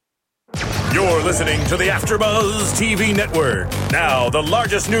You're listening to the AfterBuzz TV network, now the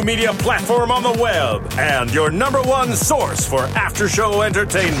largest new media platform on the web, and your number one source for after-show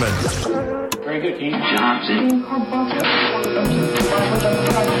entertainment. Very good, King Johnson.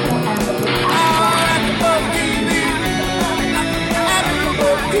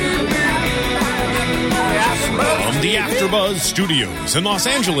 From the AfterBuzz Studios in Los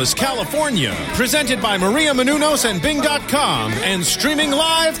Angeles, California, presented by Maria Menounos and Bing.com, and streaming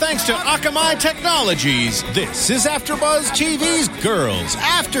live thanks to Akamai Technologies, this is AfterBuzz TV's Girls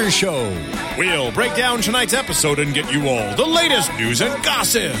After Show. We'll break down tonight's episode and get you all the latest news and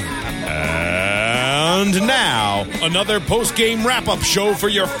gossip. And now, another post-game wrap-up show for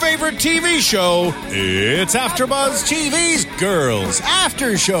your favorite TV show. It's AfterBuzz TV's Girls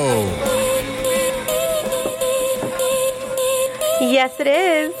After Show. Yes, it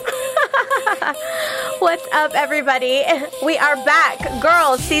is. What's up, everybody? We are back.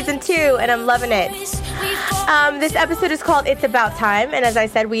 Girls, Season 2, and I'm loving it. This episode is called It's About Time, and as I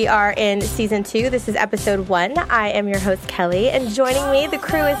said, we are in Season 2. This is Episode 1. I am your host, Kelly, and joining me, the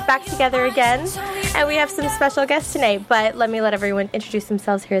crew is back together again, and we have some special guests tonight, but let everyone introduce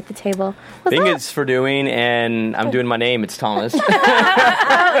themselves here at the table. Thing is for doing, and I'm doing my name. It's Thomas.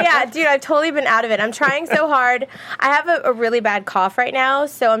 Oh, yeah, dude, I've totally been out of it. I'm trying so hard. I have a really bad cough right now,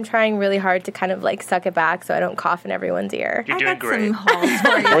 so I'm trying really hard to kind of, suck it back so I don't cough in everyone's ear. You're doing great. Work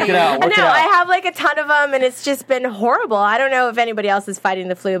it out. I have, a ton of them, and it's just been horrible. I don't know if anybody else is fighting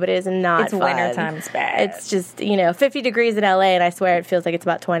the flu, but it is not It's fun. wintertime. It's bad. It's just, 50 degrees in LA, and I swear it feels like it's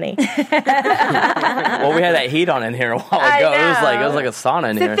about 20. Well, we had that heat on in here a while ago. It was like a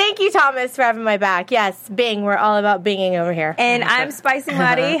sauna in So here. thank you, Thomas, for having my back. Yes, Bing. We're all about binging over here. And I'm Spicy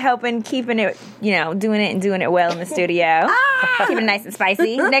Marty, helping keeping it, doing it well in the studio. Keeping it nice and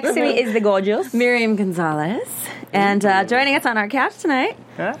spicy. Next to me is the gorgeous Miriam Gonzalez. And joining us on our couch tonight,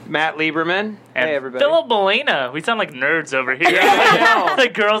 Matt Lieberman. And hey, everybody. Philip Molina. We sound like nerds over here.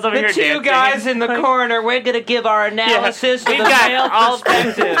 Like girls over the here two dancing. guys in the corner, we're going to give our analysis We've of the male got all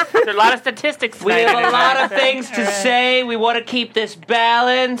perspective. There's a lot of statistics. We have tonight. a lot of things to say. We want to keep this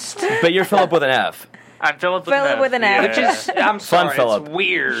balanced. But you're Philip with an F. I'm Philip with an F. Which is, I'm sorry, Philip. it's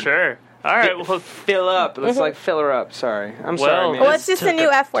weird. Sure. All right. Well, Fill up. It looks like fill her up. Sorry. I'm Well, sorry, man. Well, it's just a new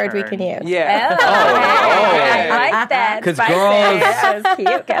F word we can use. Yeah. I like that. Because Spicy. girls That was cute,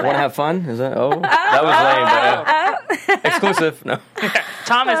 want to Kelly. have fun? Is that? That was lame. But, exclusive. No.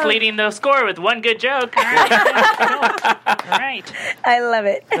 Thomas leading the score with one good joke. All right. I love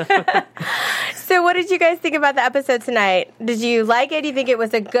it. So what did you guys think about the episode tonight? Did you like it? Do you think it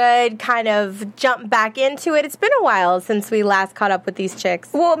was a good kind of jump back into it? It's been a while since we last caught up with these chicks.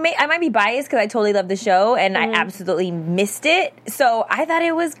 Well, I might be biased because I totally love the show and I absolutely missed it. So I thought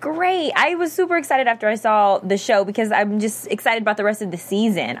it was great. I was super excited after I saw the show because I'm just excited about the rest of the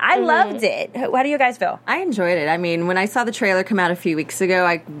season. I loved it. How do you guys feel? I enjoyed it. I mean, when I saw the trailer come out a few weeks ago,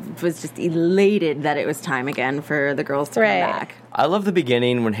 I was just elated that it was time again for the girls to come back. I love the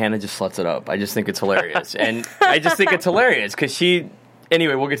beginning when Hannah just sluts it up. I just think it's hilarious. And I just think it's hilarious because she...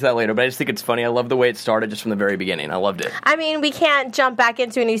 Anyway, we'll get to that later, but I just think it's funny. I love the way it started just from the very beginning. I loved it. I mean, we can't jump back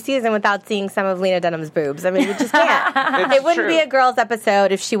into a new season without seeing some of Lena Dunham's boobs. I mean, we just can't. It wouldn't be a girls'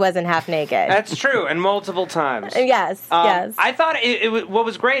 episode if she wasn't half naked. That's true, and multiple times. Yes, yes. I thought what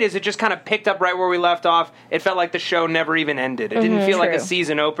was great is it just kind of picked up right where we left off. It felt like the show never even ended. It didn't feel like a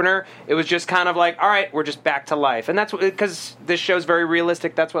season opener. It was just kind of like, all right, we're just back to life. And that's because this show's very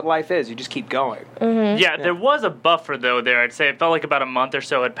realistic. That's what life is. You just keep going. Yeah, there was a buffer, though, there. I'd say it felt like about a month or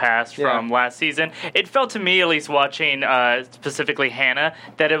so had passed from last season. It felt to me, at least watching specifically Hannah,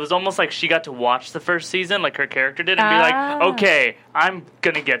 that it was almost like she got to watch the first season, like her character did, and be like, okay, I'm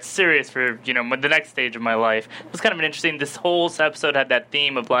going to get serious for, the next stage of my life. It was kind of an interesting, this whole episode had that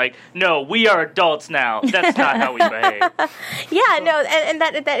theme of like, no, we are adults now. That's not how we behave. Yeah, no, and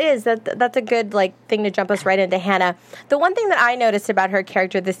that's a good thing to jump us right into Hannah. The one thing that I noticed about her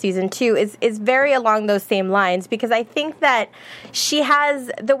character this season too is very along those same lines, because I think that she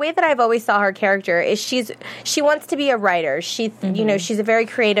has the way that I've always saw her character is she wants to be a writer. She's a very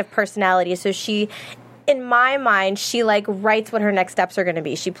creative personality, so she. In my mind, she writes what her next steps are going to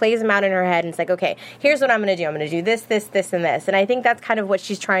be. She plays them out in her head and it's like, okay, here's what I'm going to do. I'm going to do this, this, this, and this. And I think that's kind of what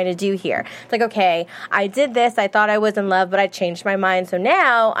she's trying to do here. It's like, okay, I did this. I thought I was in love, but I changed my mind. So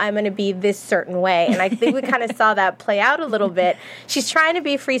now I'm going to be this certain way. And I think we kind of saw that play out a little bit. She's trying to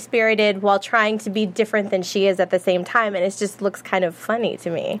be free-spirited while trying to be different than she is at the same time. And it just looks kind of funny to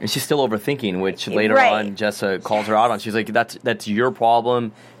me. And she's still overthinking, which later on Jessa calls her out on. She's like, that's your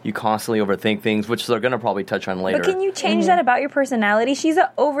problem. You constantly overthink things, which they're going to probably touch on later. But can you change that about your personality? She's an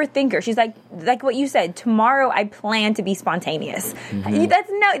overthinker. She's like what you said. Tomorrow I plan to be spontaneous.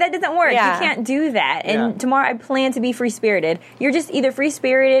 That doesn't work. Yeah. You can't do that. And tomorrow I plan to be free spirited. You're just either free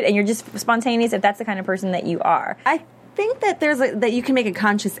spirited and you're just spontaneous if that's the kind of person that you are. I think that that you can make a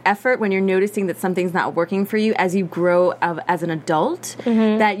conscious effort when you're noticing that something's not working for you as you grow as an adult.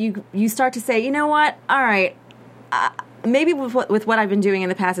 That you start to say, you know what? All right. Maybe with what I've been doing in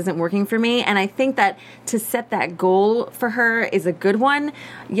the past isn't working for me, and I think that to set that goal for her is a good one.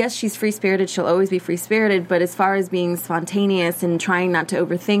 Yes, she's free-spirited. She'll always be free-spirited, but as far as being spontaneous and trying not to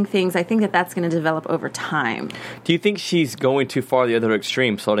overthink things, I think that that's going to develop over time. Do you think she's going too far the other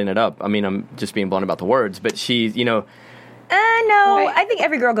extreme, slutting it up? I mean, I'm just being blunt about the words, but she's, No, I think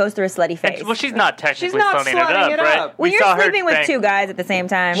every girl goes through a slutty phase. Well, she's not technically She's not slutting slutting it it up, right? up. When We you're saw her sleeping with bang- 2 guys at the same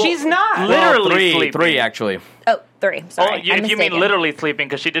time. She's not. Literally sleeping. three actually. Oh, 3. Sorry. If you mean mistaken. literally sleeping,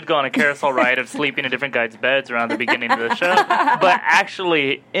 because she did go on a carousel ride of sleeping in different guys' beds around the beginning of the show. But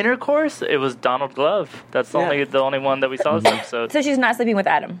actually, intercourse, it was Donald Glove. That's the only one that we saw this episode. So she's not sleeping with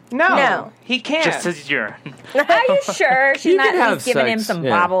Adam. No. He can't. Just his urine. Are you sure she's You not can at have least giving him sex, some yeah.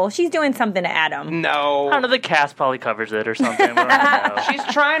 bobble? She's doing something to Adam. No. I don't know, the cast probably covers it or something. I don't know.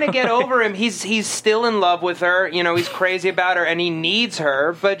 She's trying to get over him. He's still in love with her. You know, he's crazy about her, and he needs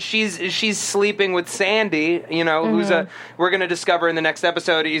her. But she's sleeping with Sandy. You know, who's we're going to discover in the next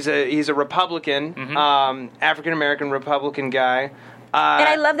episode. He's a Republican, African American Republican guy. And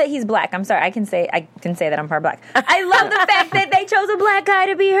I love that he's black. I'm sorry, I can say that I'm part black. I love the fact that they chose a black guy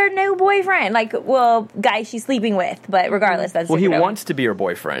to be her new boyfriend. Like, well, guy she's sleeping with, but regardless, that's Well, he different. wants to be her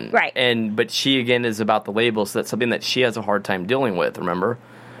boyfriend, Right. But she again is about the label, so that's something that she has a hard time dealing with. Remember,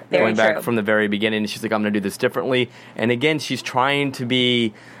 Very going back true. from the very beginning, she's like, "I'm going to do this differently." And again, she's trying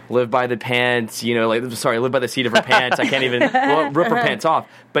to live by the pants, live by the seat of her pants. I can't even rip her pants off,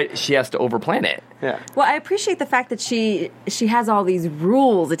 but she has to overplan it. Yeah. Well, I appreciate the fact that she has all these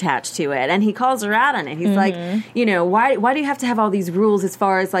rules attached to it, and he calls her out on it. He's like, why do you have to have all these rules as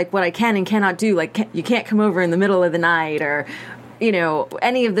far as like what I can and cannot do? Like, you can't come over in the middle of the night, or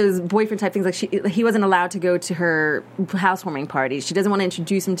any of those boyfriend type things. Like he wasn't allowed to go to her housewarming parties. She doesn't want to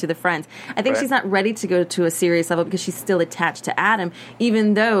introduce him to the friends. I think she's not ready to go to a serious level because she's still attached to Adam,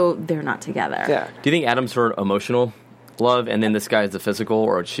 even though they're not together. Yeah. Do you think Adam's her emotional love, and then this guy is the physical,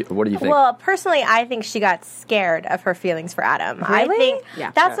 or what do you think? Well, personally, I think she got scared of her feelings for Adam. I Really? think Yeah.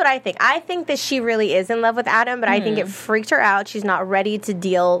 that's what I think. I think that she really is in love with Adam, but I think it freaked her out. She's not ready to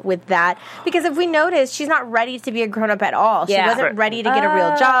deal with that because if we notice, she's not ready to be a grown up at all. Yeah. She wasn't Right. ready to get a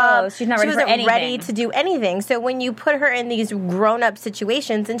real job. She's not ready she for wasn't ready anything. to do anything. So when you put her in these grown up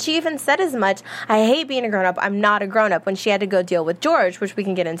situations, and she even said as much, "I hate being a grown up. I'm not a grown up." When she had to go deal with George, which we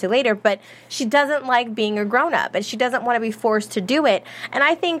can get into later, but she doesn't like being a grown up, and she doesn't want to be forced to do it. And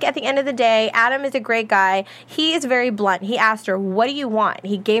I think at the end of the day, Adam is a great guy. He is very blunt. He asked her, "What do you want?"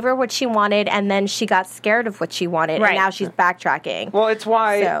 He gave her what she wanted, and then she got scared of what she wanted, Right. and now she's backtracking. Well, it's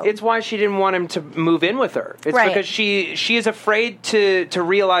why she didn't want him to move in with her. It's Right. because she is afraid to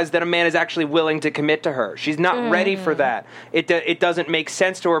realize that a man is actually willing to commit to her. She's not ready for that. It doesn't make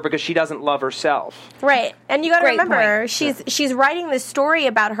sense to her because she doesn't love herself. Right. And you got to Great remember, point. she's writing this story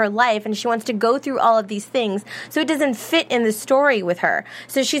about her life, and she wants to go through all of these things, so it doesn't fit in the story with her.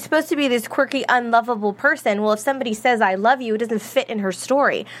 So she's supposed to be this quirky, unlovable person. Well, if somebody says "I love you," it doesn't fit in her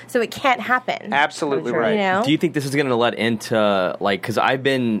story, so it can't happen. Absolutely right. You know? Do you think this is going to let into, because I've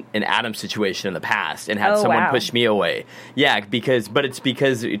been in Adam's situation in the past and had Oh, someone wow. push me away. Yeah, but it's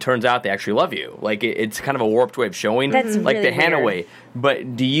because it turns out they actually love you. Like, it's kind of a warped way of showing, That's like really the Hannah weird. way.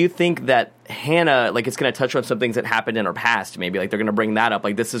 But do you think that Hannah, it's going to touch on some things that happened in her past? Maybe, they're going to bring that up.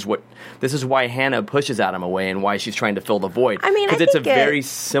 Like, this is why Hannah pushes Adam away and why she's trying to fill the void. I mean, I because it's a think very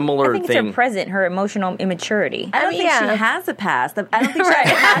similar I think thing. it's her present, her emotional immaturity. I don't think yeah. she has a past. I don't think she has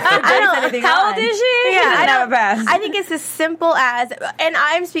a past to base anything How on. old is she? Yeah, I don't have a past. I think it's as simple as, and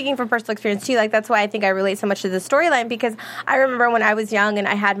I'm speaking from personal experience too. Like that's why I think I relate so much to the storyline because I remember when I was young and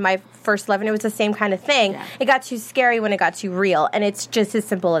I had my first love, and it was the same kind of thing. Yeah. It got too scary when it got too real, and it's just as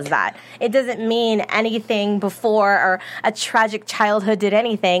simple as that. It doesn't mean anything before or a tragic childhood did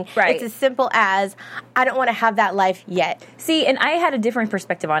anything. Right. It's as simple as I don't want to have that life yet. See, and I had a different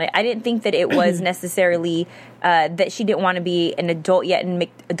perspective on it. I didn't think that it was necessarily that she didn't want to be an adult yet and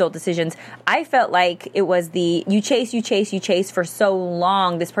make adult decisions. I felt like it was you chase for so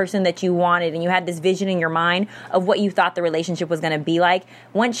long this person that you wanted, and you had this vision in your mind of what you thought the relationship was going to be like.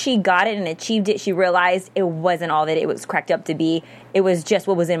 Once she got it and achieved it, she realized it wasn't all that it was cracked up to be. It was just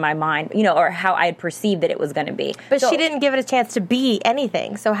what was in my mind, or how I had perceived that it was going to be. But she didn't give it a chance to be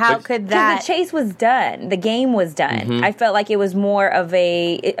anything. So how could that? Because the chase was done. The game was done. I felt like it was more of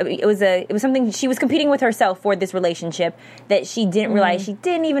it was something she was competing with herself for this relationship that she didn't realize she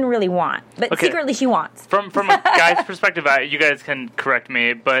didn't even really want. But secretly she wants. From a guy's perspective, you guys can correct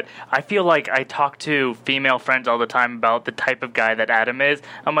me, but I feel like I talk to female friends all the time about the type of guy that Adam is.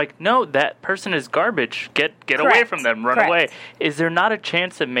 I'm like, no, that person is garbage. Get away from them. Run away. Is there not a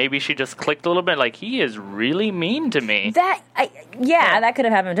chance that maybe she just clicked a little bit? Like, he is really mean to me. That could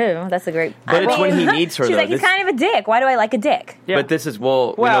have happened too. That's a great. But it's when he needs her. She's like, he's kind of a dick. Why do I like a dick? Yeah. But this is we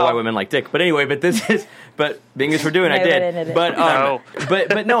know why women like dick. But anyway, being as we're doing, I did.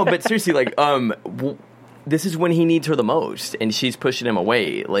 But seriously, like, this is when he needs her the most, and she's pushing him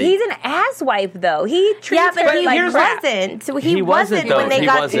away. Like, he's an asswife, though. He treats her he like crap. wasn't. So he wasn't when they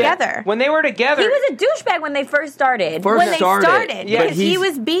got together. When they were together, he was a douchebag when they first started. Because he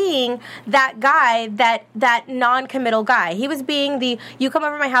was being that guy, that non-committal guy. He was being the you come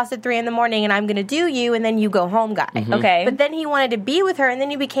over to my house at 3 a.m. and I'm going to do you, and then you go home guy. Okay, but then he wanted to be with her, and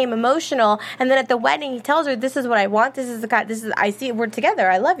then he became emotional, and then at the wedding he tells her, "This is what I want. This is the guy. This is I see. We're together.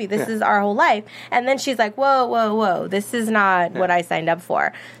 I love you. This is our whole life." And then she's like, whoa, this is not what I signed up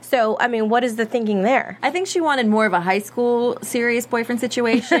for. So, I mean, what is the thinking there? I think she wanted more of a high school serious boyfriend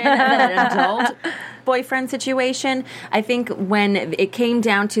situation than an adult boyfriend situation. I think when it came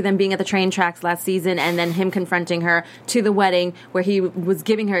down to them being at the train tracks last season and then him confronting her to the wedding where he was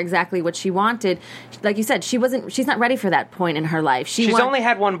giving her exactly what she wanted, like you said, she's not ready for that point in her life. She's only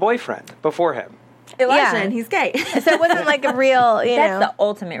had one boyfriend before him. Elijah, and he's gay. So it wasn't like a real, That's the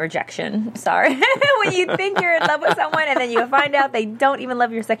ultimate rejection. Sorry. When you think you're in love with someone and then you find out they don't even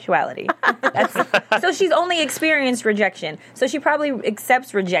love your sexuality. So she's only experienced rejection. So she probably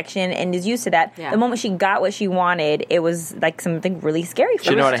accepts rejection and is used to that. Yeah. The moment she got what she wanted, it was like something really scary for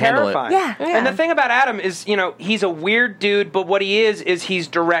her. She know how to handle it. Yeah. And the thing about Adam is, he's a weird dude, but what he is he's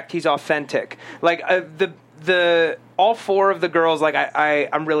direct, he's authentic. Like, all 4 of the girls, like,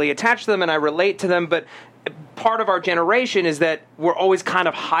 I'm really attached to them and I relate to them, but part of our generation is that we're always kind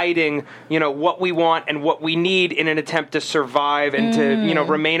of hiding, what we want and what we need in an attempt to survive and to,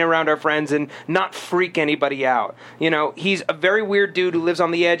 remain around our friends and not freak anybody out. He's a very weird dude who lives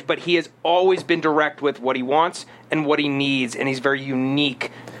on the edge, but he has always been direct with what he wants and what he needs, and he's very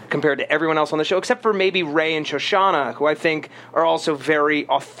unique compared to everyone else on the show, except for maybe Ray and Shoshanna, who I think are also very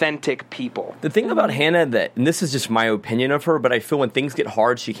authentic people. The thing about Hannah, and this is just my opinion of her, but I feel when things get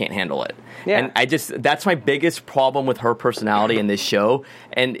hard, she can't handle it. Yeah. And that's my biggest problem with her personality in this show.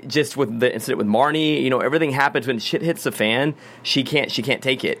 And just with the incident with Marnie, everything happens when shit hits the fan, she can't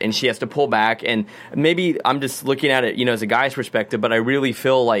take it, and she has to pull back. And maybe I'm just looking at it, as a guy's perspective, but I really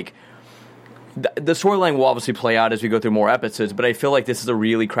feel like the storyline will obviously play out as we go through more episodes, but I feel like this is a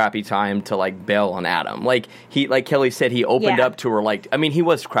really crappy time to like bail on Adam. Like Kelly said, he opened up to her. He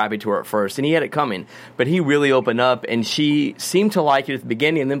was crappy to her at first, and he had it coming, but he really opened up, and she seemed to like it at the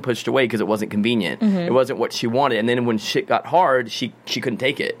beginning, and then pushed away because it wasn't convenient. It wasn't what she wanted, and then when shit got hard, she couldn't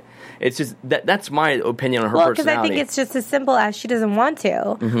take it. It's just that's my opinion on her personality. Well, because I think it's just as simple as she doesn't want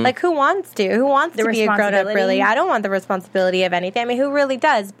to. Like, who wants to? Who wants to be a grown-up, really? I don't want the responsibility of anything. I mean, who really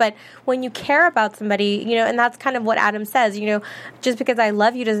does? But when you care about somebody, and that's kind of what Adam says, just because I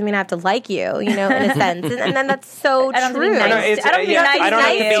love you doesn't mean I have to like you, in a sense. And then that's so true. I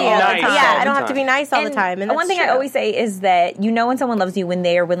don't have to be nice all the time. And one thing I always say is that when someone loves you when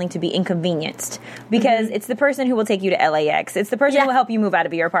they are willing to be inconvenienced. Because it's the person who will take you to LAX. It's the person who will help you move out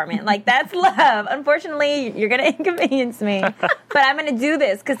of your apartment. Like, that's love. Unfortunately, you're going to inconvenience me. But I'm going to do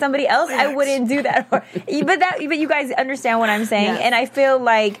this because somebody else I wouldn't do that for. But you guys understand what I'm saying? Yes. And I feel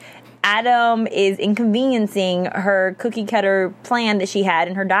like Adam is inconveniencing her cookie cutter plan that she had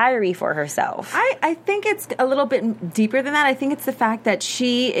in her diary for herself. I think it's a little bit deeper than that. I think it's the fact that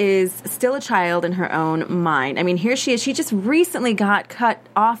she is still a child in her own mind. I mean, here she is. She just recently got cut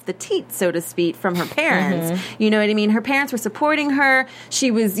off the teat, so to speak, from her parents. You know what I mean? Her parents were supporting her. She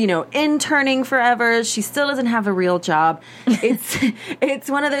was, interning forever. She still doesn't have a real job. It's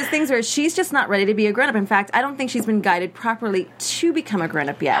one of those things where she's just not ready to be a grown-up. In fact, I don't think she's been guided properly to become a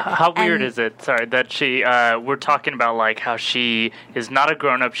grown-up yet. How How weird is it, that she, we're talking about, like, how she is not a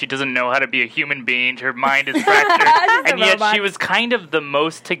grown-up, she doesn't know how to be a human being, her mind is fractured, and yet she was kind of the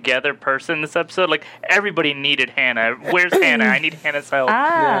most together person in this episode. Like, everybody needed Hannah. Where's Hannah? I need Hannah's help.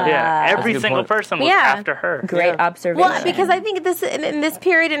 Every single person was after her. Great observation. Well, because I think in this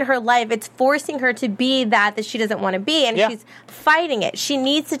period in her life, it's forcing her to be that she doesn't want to be, and she's fighting it. She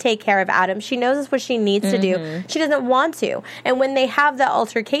needs to take care of Adam. She knows that's what she needs to do. She doesn't want to. And when they have that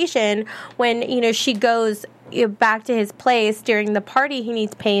altercation, when she goes back to his place during the party, he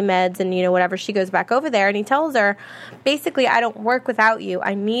needs pain meds and whatever, she goes back over there and he tells her, basically, I don't work without you,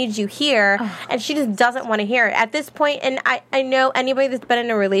 I need you here. And she just doesn't want to hear it at this point. And I know anybody that's been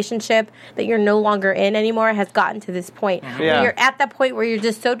in a relationship that you're no longer in anymore has gotten to this point. When you're at that point where you're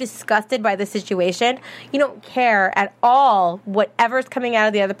just so disgusted by the situation, you don't care at all whatever's coming out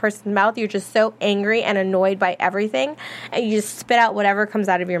of the other person's mouth. You're just so angry and annoyed by everything, and you just spit out whatever comes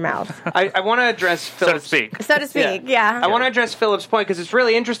out of your mouth. I want to address Philip's... So to speak, I want to address Philip's point because it's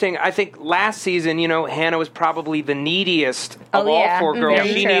really interesting. I think last season, Hannah was probably the neediest of all four girls.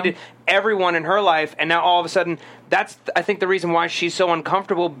 Very She true. needed everyone in her life, and now all of a sudden, that's, I think, the reason why she's so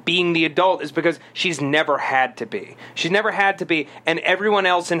uncomfortable being the adult is because she's never had to be. She's never had to be, and everyone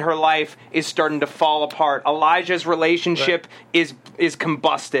else in her life is starting to fall apart. Elijah's relationship is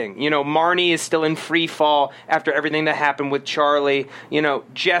combusting. Marnie is still in free fall after everything that happened with Charlie.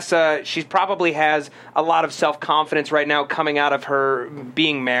 Jessa, she probably has a lot of self-confidence right now coming out of her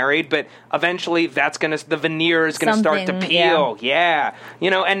being married, but eventually the veneer is going to start to peel.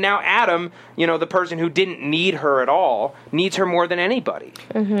 And now Adam, the person who didn't need her at all, needs her more than anybody.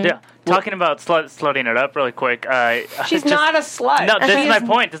 Yeah. Talking about slutting it up really quick. She's not a slut. No,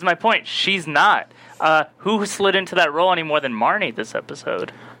 this is my point. She's not. Who slid into that role any more than Marnie this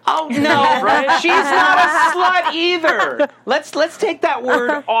episode? Oh no, right? She's not a slut either. Let's take that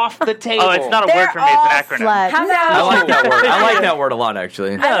word off the table. Oh, it's not a word for me. It's an acronym. I like that word. I like that word a lot,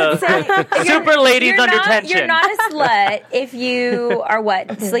 actually. I would say, Super ladies under tension. You're not a slut if you are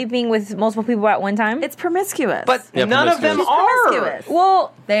sleeping with multiple people at one time. It's promiscuous. But none of them She's are. promiscuous.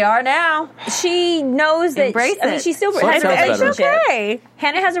 Well, They are now. she knows that. Embrace I mean, it. she's still Slut has a sounds better. relationship. It's okay.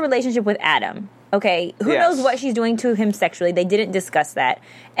 Hannah has a relationship with Adam. Okay, who Yes. knows what she's doing to him sexually? They didn't discuss that.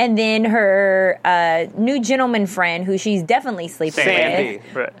 And then her new gentleman friend, who she's definitely sleeping Sandy.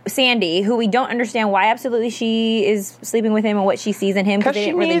 with, Sandy, who we don't understand why absolutely she is sleeping with him and what she sees in him, because they Because she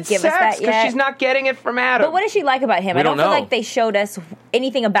didn't really needs give us sex. that Because yet. she's not getting it from Adam. But what does she like about him? I don't don't feel know. like they showed us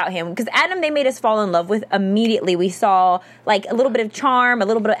anything about him. Because Adam, they made us fall in love with immediately. We saw like a little bit of charm, a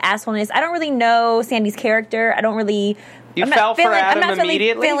little bit of assholeness. I don't really know Sandy's character. I don't really. You I'm not fell for feeling, Adam I'm not really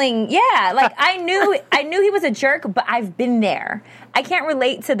immediately? feeling, like I knew he was a jerk, but I've been there. I can't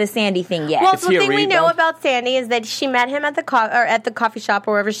relate to the Sandy thing yet. Well, Is the he a thing we read, know though? about Sandy is that she met him at the at the coffee shop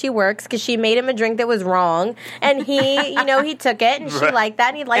or wherever she works because she made him a drink that was wrong, and he, he took it, and she liked that,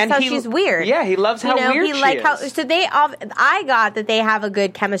 and he likes And how he- she's weird. yeah, he loves how weird he she liked is. So I got that they have a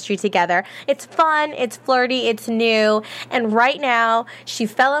good chemistry together. It's fun, it's flirty, it's new, and right now she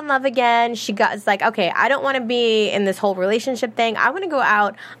fell in love again. It's like, okay, I don't want to be in this whole relationship thing. I want to go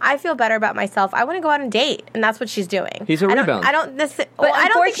out. I feel better about myself. I want to go out and date, and that's what she's doing. He's a rebound. I don't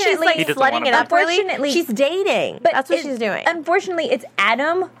think she's like He doesn't slutting wanna it up. Unfortunately- Really, she's dating. But That's what she's doing. Unfortunately, it's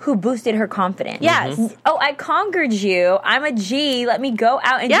Adam who boosted her confidence. Yes. Oh, I conquered you. I'm a G. Let me go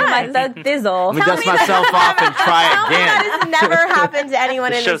out and do my Yes. thug thizzle. Let me dust myself off and try Tell me again. that has never happened to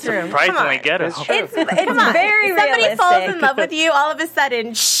anyone in Show this room. surprisingly Come on. ghetto. It's true. It's very If somebody realistic. falls in love with you, all of a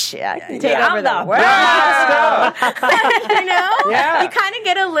sudden, take I'm over the the world. Yeah. You kind of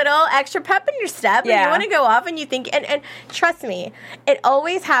get a little extra pep in your step, and Yeah. you want to go off, and you think, and trust me, it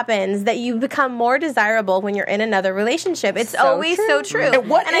always happens that you become more desirable when you're in another relationship. It's always so true. And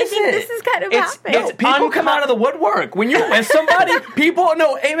what I is think it? this is kind of It's- happening. it's People come out of the woodwork when you're with somebody. People,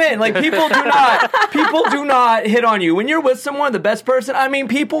 no, amen. Like people do not hit on you when you're with someone. The best person. I mean,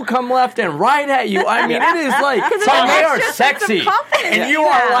 people come left and right at you. I mean, it is like it's they an are extra sense of sexy, confidence and you you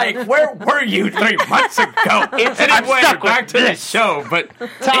are have. like, where were you 3 months ago? Anyway, stuck with back to the show. But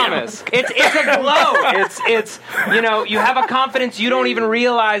Thomas, it's a glow. It's you have a confidence you don't even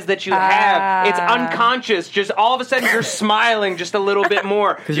realize that you have. It's unconscious. Just all of a sudden you're smiling just a little bit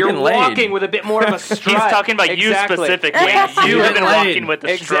more. you're You're getting laid. walking with a bit more of a strut. He's talking about you Exactly. specifically. Yeah, You have been Laid. walking with the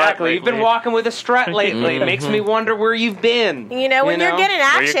strut Exactly. You've been lately. walking with a strut lately. It makes me wonder where you've been. When you're getting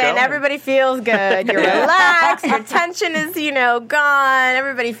Where you action, going? everybody feels good. You're relaxed. Your tension is, gone.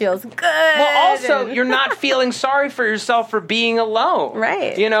 Everybody Marnie feels good. Well, also, you're not feeling sorry for yourself for being alone.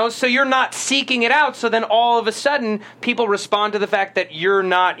 Right. You know, so you're not seeking it out. So then all of a sudden, people respond to the fact that you're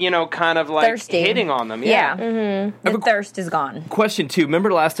not, kind of like thirsty. hitting on them. Yeah. The thirst is gone. Question 2.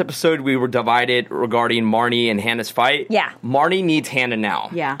 Remember last episode we were divided regarding Marnie and Hannah's fight? Yeah. Marnie needs Hannah now.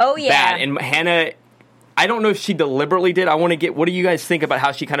 Yeah. Oh, yeah. Bad. And Hannah, I don't know if she deliberately did. I want to get, what do you guys think about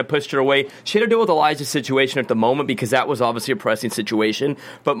how she kind of pushed her away? She had to deal with Elijah's situation at the moment because that was obviously a pressing situation.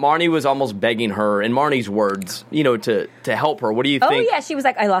 But Marnie was almost begging her, in Marnie's words, to help her. What do you think? Oh, yeah. She was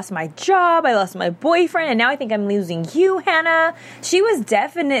like, I lost my job, I lost my boyfriend, and now I think I'm losing you, Hannah. She was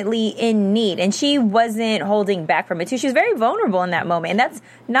definitely in need, and she wasn't holding back from it, too. She was very vulnerable in that moment, and that's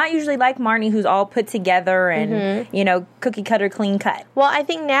not usually like Marnie, who's all put together and, cookie cutter, clean cut. Well, I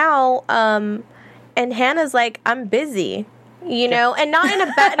think now, and Hannah's like, I'm busy. And not in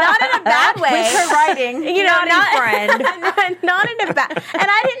a bad way. With her writing. Not friend. Not in a bad. And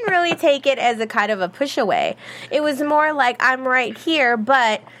I didn't really take it as a kind of a push away. It was more like, I'm right here,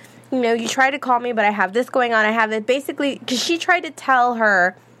 but you try to call me, but I have this going on. I have it basically because she tried to tell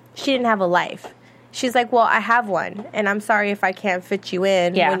her she didn't have a life. She's like, well, I have one, and I'm sorry if I can't fit you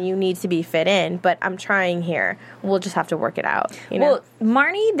in when you need to be fit in, but I'm trying here. We'll just have to work it out. Well,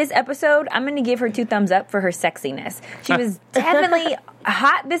 Marnie, this episode, I'm going to give her 2 thumbs up for her sexiness. She was definitely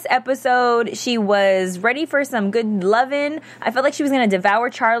hot this episode. She was ready for some good loving. I felt like she was going to devour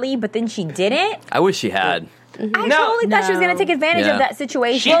Charlie, but then she didn't. I wish she had. I totally thought she was going to take advantage of that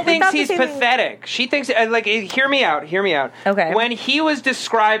situation. She thinks he's pathetic. She thinks, hear me out. Okay. When he was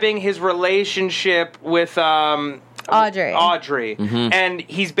describing his relationship with Audrey, and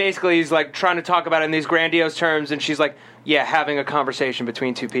he's like trying to talk about it in these grandiose terms, and she's like, yeah, having a conversation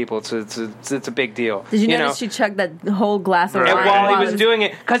between 2 people, it's a big deal. Did you notice she chugged that whole glass of wine while he was doing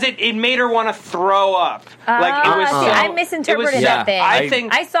it? Because it made her want to throw up. I misinterpreted that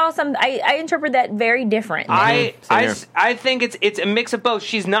thing. I saw some. I interpreted that very different. I think it's a mix of both.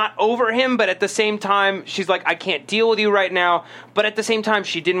 She's not over him, but at the same time, she's like, I can't deal with you right now. But at the same time,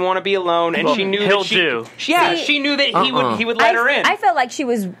 she didn't want to be alone, and she knew that she knew that he would let her in. I felt like she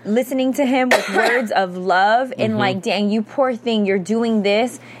was listening to him with words of love and like, dang, you poor thing, you're doing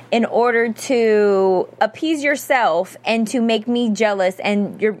this in order to appease yourself and to make me jealous,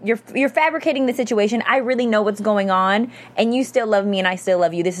 and you're fabricating the situation. I really know what's going on, and you still love me, and I still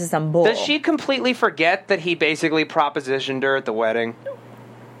love you. This is some bull. Does she completely forget that he basically propositioned her at the wedding?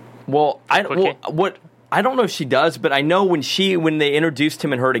 Well, I don't know if she does, but I know when they introduced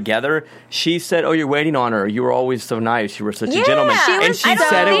him and her together, she said, "Oh, you're waiting on her. You were always so nice. You were such a gentleman." She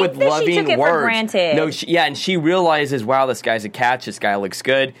said it with loving she took it words. For granted. No, and she realizes, wow, this guy's a catch. This guy looks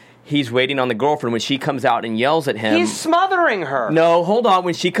good. He's waiting on the girlfriend. When she comes out and yells at him, he's smothering her. No, hold on.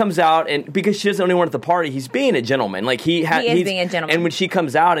 When she comes out, and because she doesn't know anyone at the party, he's being a gentleman. Like he's being a gentleman. And when she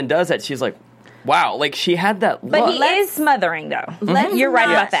comes out and does that, she's like, wow, like she had that look. But he is smothering, though. You're right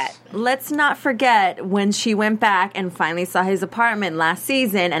about that. Let's not forget when she went back and finally saw his apartment last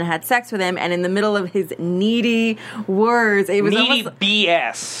season and had sex with him, and in the middle of his needy words, it was needy almost,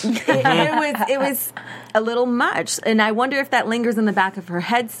 BS. It was a little much, and I wonder if that lingers in the back of her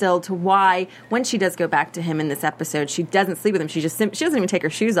head still to why, when she does go back to him in this episode, she doesn't sleep with him. She doesn't even take her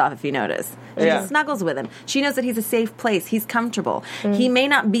shoes off, if you notice. She just snuggles with him. She knows that he's a safe place. He's comfortable. He may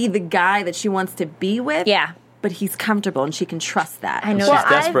not be the guy that she wants to be with. Yeah. But he's comfortable, and she can trust that. I know. She's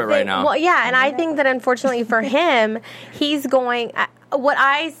desperate right now. Well, yeah, and I think that unfortunately for him, he's going. What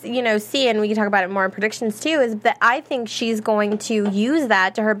I see, and we can talk about it more in predictions too, is that I think she's going to use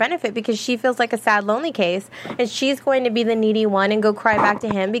that to her benefit because she feels like a sad, lonely case, and she's going to be the needy one and go cry back to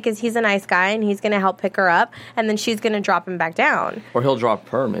him because he's a nice guy and he's going to help pick her up, and then she's going to drop him back down. Or he'll drop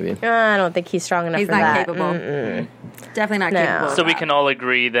her, maybe. I don't think he's strong enough he's for that. He's not capable. Mm-mm. Definitely not capable. So we can all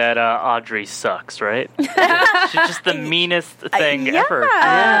agree that Audrey sucks, right? She's just the meanest thing ever.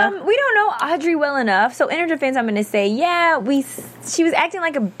 We don't know Audrey well enough, so in her defense, I'm going to say, she was acting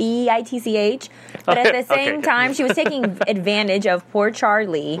like a bitch, but at the same time, she was taking advantage of poor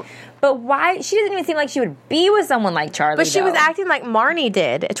Charlie. But why? She doesn't even seem like she would be with someone like Charlie. But she was acting like Marnie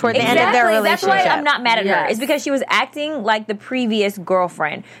did toward the end of their relationship. That's why I'm not mad at her. It's because she was acting like the previous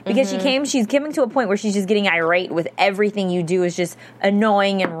girlfriend. Because she's coming to a point where she's just getting irate with everything you do is just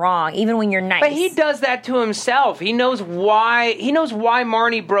annoying and wrong, even when you're nice. But he does that to himself. He knows why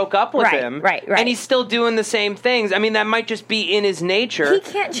Marnie broke up with him. Right. And he's still doing the same things. I mean, that might just be in his nature. He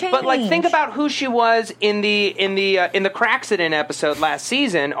can't change. But think about who she was in the Cracksident episode last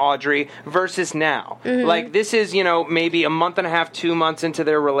season, Audrey, versus now. This is, maybe a month and a half, 2 months into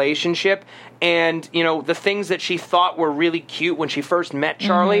their relationship, and the things that she thought were really cute when she first met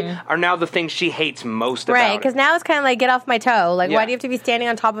Charlie are now the things she hates most about Right, because now it's kind of like, get off my toe. Like, why do you have to be standing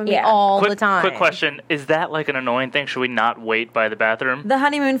on top of me all the time? Quick question. Is that like an annoying thing? Should we not wait by the bathroom? The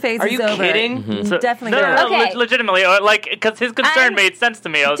honeymoon phase is over. Are you kidding? Definitely No, not. Okay. legitimately. Because his concern made sense to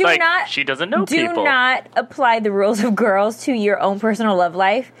me. I was like, she doesn't know people. Do not apply the rules of girls to your own personal love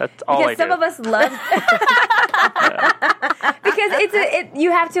life. That's all because some of us love... Because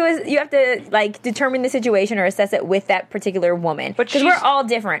you have to like determine the situation or assess it with that particular woman. Because we're all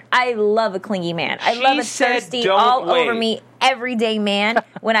different. I love a clingy man. I love a thirsty, all over me, everyday man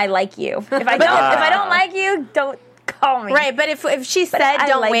when I like you. If I don't like you, don't call me. Right, but if she said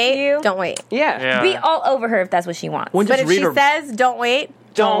don't wait, don't wait. Yeah. Be all over her if that's what she wants. But if she says don't wait,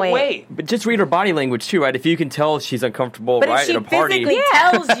 don't wait. But just read her body language too, right? If you can tell she's uncomfortable, but right, if she at a party. physically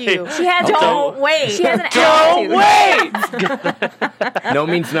tells you, she has don't wait. She has an Don't wait. No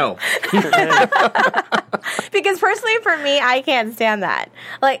means no. Because personally, for me, I can't stand that.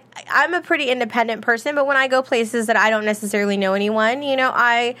 Like, I'm a pretty independent person, but when I go places that I don't necessarily know anyone,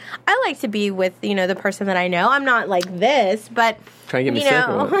 I like to be with the person that I know. I'm not like this, but. Trying to get me sick.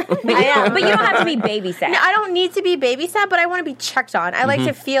 I am, but you don't have to be babysat. No, I don't need to be babysat, but I want to be checked on. I like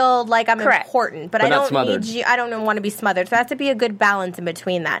to feel like I'm important, but I don't need you. I don't want to be smothered. So there has to be a good balance in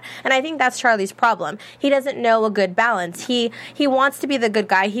between that. And I think that's Charlie's problem. He doesn't know a good balance. He wants to be the good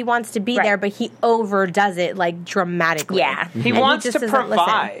guy. He wants to be there, but he overdoes it like dramatically. Yeah, he wants to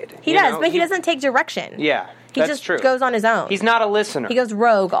provide. He does, but he doesn't take direction. Yeah. He just goes on his own. He's not a listener. He goes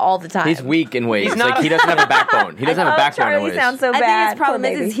rogue all the time. He's weak in ways. Like he doesn't have a backbone. He doesn't have a backbone in Charlie ways. sounds so bad. I think his problem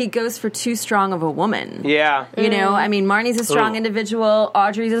is he goes for too strong of a woman. Yeah. I mean, Marnie's a strong individual.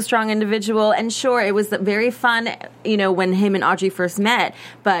 Audrey's a strong individual. And sure, it was very fun, when him and Audrey first met.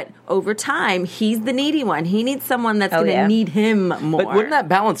 But over time, he's the needy one. He needs someone that's going to need him more. But wouldn't that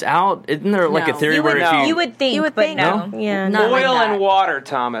balance out? Isn't there like a theory where if you would think, but no. Yeah, oil and water,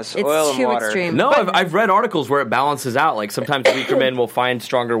 Thomas. It's oil and too water. extreme. No, I've read articles where it balances out. Like sometimes weaker men will find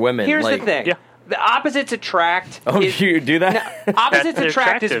stronger women. Here's like, the thing. Yeah. The opposites attract. Oh, you do that? No, opposites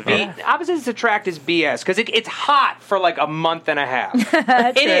attract is attractive, opposites attract is BS because it's hot for like a month and a half.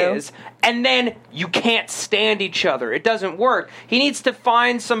 It is, and then you can't stand each other. It doesn't work. He needs to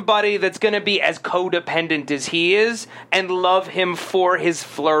find somebody that's going to be as codependent as he is and love him for his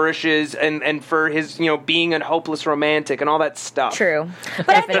flourishes and for his being a hopeless romantic and all that stuff. True, but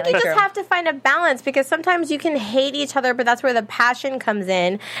I think you just have to find a balance because sometimes you can hate each other, but that's where the passion comes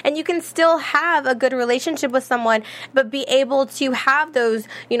in, and you can still have a good relationship with someone, but be able to have those,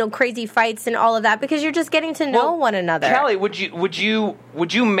 crazy fights and all of that because you're just getting to know one another. Kelly, would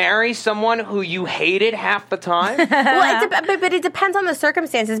you marry someone who you hated half the time? Well, but it depends on the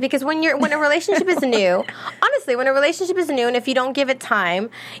circumstances because when a relationship is new, honestly, when a relationship is new and if you don't give it time,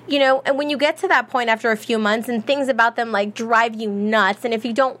 and when you get to that point after a few months and things about them like drive you nuts, and if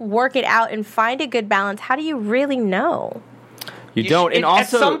you don't work it out and find a good balance, how do you really know? You don't. And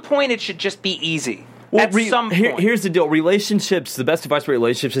also, at some point, it should just be easy. Well, at some point. Here's the deal. Relationships, the best advice for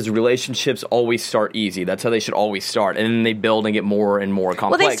relationships is relationships always start easy. That's how they should always start. And then they build and get more and more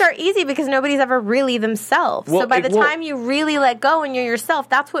complex. Well, they start easy because nobody's ever really themselves. So by the time you really let go and you're yourself,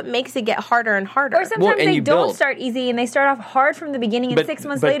 that's what makes it get harder and harder. Or sometimes they don't start easy and they start off hard from the beginning, and 6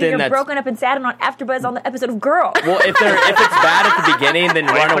 months later you're broken up and sad and on AfterBuzz on the episode of Girl. Well, if it's bad at the beginning, then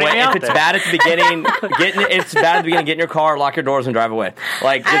run away. If it's bad at the beginning, get in your car, lock your doors, and drive away.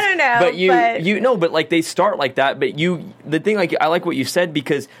 Like I don't know, but they start like that. But the thing, like I like what you said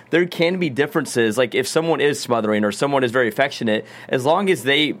because there can be differences. Like if someone is smothering or someone is very affectionate, as long as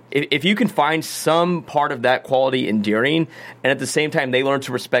if you can find some part of that quality endearing, and at the same time they learn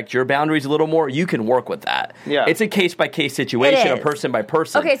to respect your boundaries a little more, you can work with that. Yeah, it's a case by case situation, a person by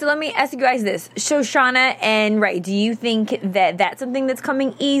person. Okay, so let me ask you guys this: Shoshanna and Ray, do you think that that's something that's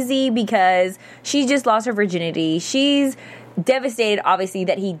coming easy because she just lost her virginity? She's devastated, obviously,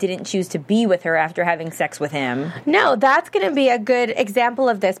 that he didn't choose to be with her after having sex with him. No, that's going to be a good example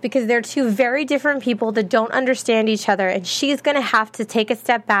of this because they're two very different people that don't understand each other, and she's going to have to take a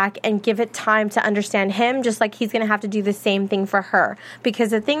step back and give it time to understand him, just like he's going to have to do the same thing for her.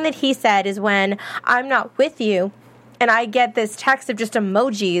 Because the thing that he said is, when I'm not with you and I get this text of just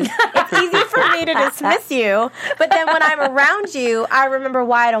emojis, it's easy for me to dismiss you. But then when I'm around you, I remember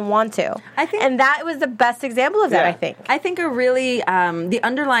why I don't want to. And that was the best example of that, I think. I think the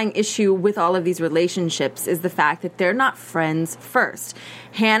underlying issue with all of these relationships is the fact that they're not friends first.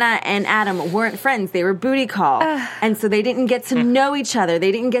 Hannah and Adam weren't friends. They were booty call. And so they didn't get to know each other.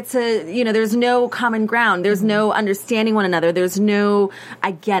 They didn't get to, there's no common ground. There's no understanding one another. There's no,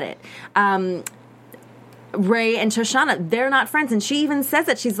 I get it. Ray and Shoshanna, they're not friends. And she even says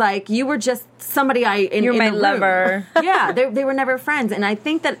it. She's like, you were just somebody You're my lover. Yeah, they were never friends. And I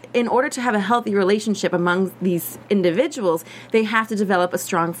think that in order to have a healthy relationship among these individuals, they have to develop a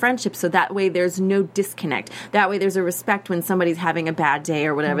strong friendship so that way there's no disconnect. That way there's a respect when somebody's having a bad day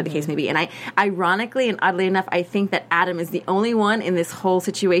or whatever the case may be. And ironically and oddly enough, I think that Adam is the only one in this whole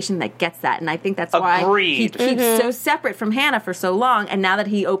situation that gets that. And I think that's why he keeps so separate from Hannah for so long. And now that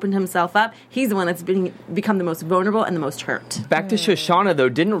he opened himself up, he's the one that's become the most vulnerable and the most hurt. Back to Shoshanna, though,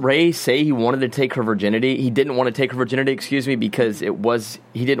 didn't Ray say he wanted to take her virginity? He didn't want to take her virginity, because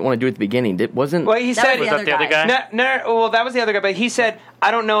he didn't want to do it at the beginning. Well, he said... Was that the other guy? No, well, that was the other guy, but he said,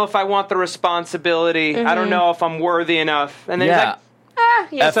 I don't know if I want the responsibility. I don't know if I'm worthy enough. And then he's like,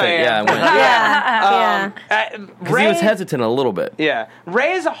 yes, I am. Because he was hesitant a little bit. Yeah.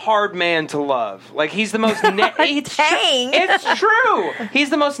 Ray is a hard man to love. Like, he's the most... It's true! He's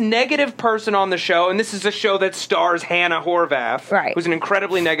the most negative person on the show, and this is a show that stars Hannah Horvath, who's an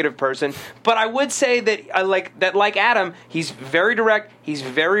incredibly negative person. But I would say that, like Adam, he's very direct, he's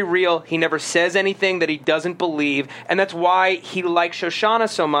very real, he never says anything that he doesn't believe, and that's why he likes Shoshanna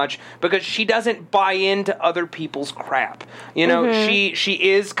so much, because she doesn't buy into other people's crap. You know, she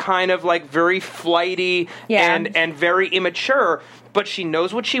is kind of like very flighty and very immature, but she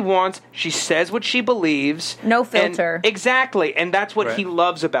knows what she wants. She says what she believes. No filter. Exactly, and that's what he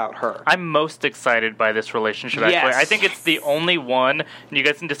loves about her. I'm most excited by this relationship, actually. Yes. I think it's the only one, and you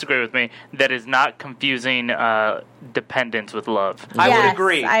guys can disagree with me, that is not confusing dependence with love. I would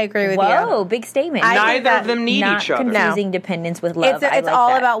agree. I agree with you. Whoa, big statement. Neither of them need each other. Not confusing dependence with love. It's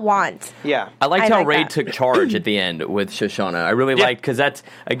all about want. Yeah. I liked how Ray took charge at the end with Shoshanna. I really liked, because that's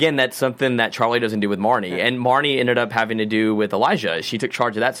something that Charlie doesn't do with Marnie. And Marnie ended up having to do with Elijah. She took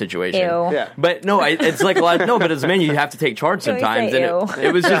charge of that situation. Ew. Yeah. But no, it's like a lot. No, but as a man, you have to take charge sometimes. And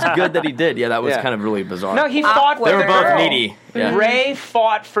it was just good that he did. Yeah, that was kind of really bizarre. No, he fought for They the were both girl. needy. Yeah. Ray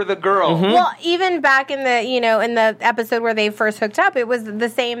fought for the girl. Well, even back in the in the episode where they first hooked up, it was the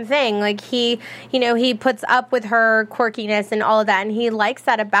same thing. Like he puts up with her quirkiness and all of that, and he likes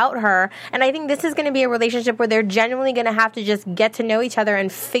that about her. And I think this is going to be a relationship where they're genuinely going to have to just get to know each other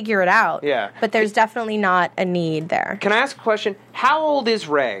and figure it out. Yeah. But there's definitely not a need there. Can I ask a question? How old is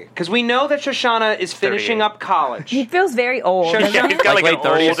Ray? Because we know that Shoshana is finishing 38. up college. He feels very old. Shoshana- Yeah, he's got like Like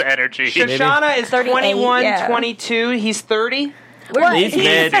an late old 30s. energy. Shoshana is 38, 21, yeah. 22. He's 30? Well, He's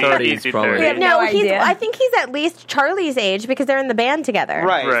mid-30s, Easy probably. 30. We have no he's. idea. I think he's at least Charlie's age because they're in the band together.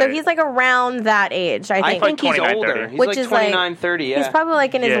 Right. So Right. he's like around that age. I I think. think he's 29, older. 30. He's Which like is 29, 30, yeah. He's probably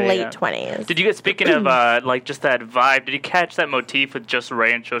like in his Yeah, late yeah. 20s. Did you get, speaking of like just that vibe, did you catch that motif with just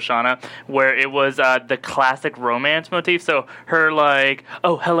Ray and Shoshana where it was the classic romance motif? So her like,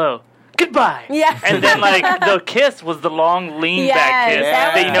 oh, hello. Goodbye. Yeah. And then like the kiss was the long lean back Yes, kiss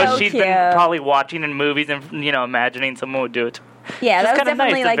that that you know was so she's cute. been probably watching in movies and imagining someone would do it. Yeah, that was kind of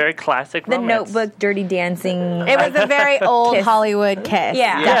definitely nice. like a very classic the romance. Notebook, Dirty Dancing. It was a very old Kiss. Hollywood kiss.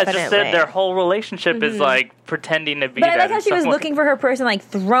 Yeah. Yeah, definitely. just that their whole relationship is like pretending to be But I that. like how she was someone- looking for her person, like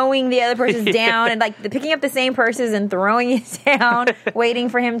throwing the other purses down and like picking up the same purses and throwing it down, waiting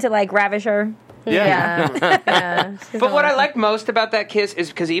for him to like ravish her. Yeah. But what I liked most about that kiss is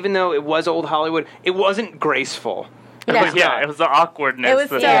because even though it was old Hollywood, it wasn't graceful. No. Yeah, it was the awkwardness. It was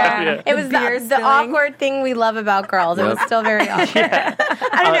still, Yeah. it was the awkward thing we love about girls. It was still very awkward.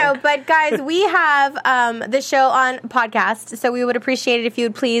 I don't know, but guys, we have the show on podcast, so we would appreciate it if you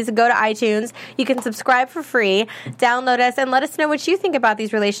would please go to iTunes. You can subscribe for free, download us, and let us know what you think about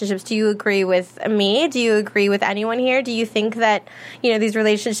these relationships. Do you agree with me? Do you agree with anyone here? Do you think that these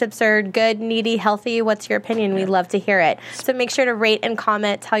relationships are good, needy, healthy? What's your opinion? We'd love to hear it. So make sure to rate and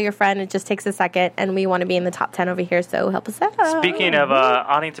comment. Tell your friend. It just takes a second, and we want to be in the top 10 over here. So help us out. Speaking of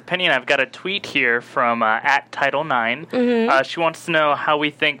audience opinion, I've got a tweet here from at Title 9. She wants to know how we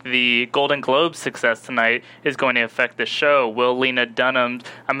think the Golden Globe success tonight is going to affect the show. Will Lena Dunham,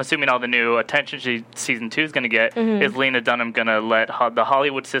 I'm assuming all the new attention season 2 is going to get, is Lena Dunham going to let the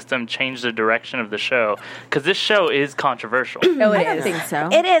Hollywood system change the direction of the show? Because this show is controversial. Oh, I don't think so.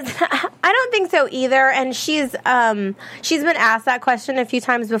 It is. I don't think so either. And she's been asked that question a few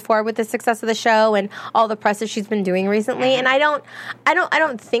times before with the success of the show and all the press that she's been doing recently. And I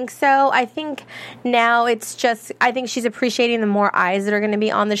don't think so. I think now it's just, I think she's appreciating the more eyes that are going to be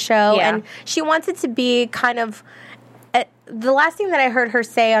on the show. Yeah. And she wants it to be kind of, the last thing that I heard her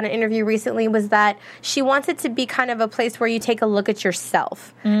say on an interview recently was that she wants it to be kind of a place where you take a look at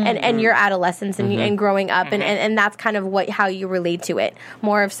yourself and your adolescence and growing up, and that's kind of how you relate to it.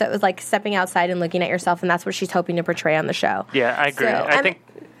 More of like stepping outside and looking at yourself, and that's what she's hoping to portray on the show. Yeah, I agree. So, I think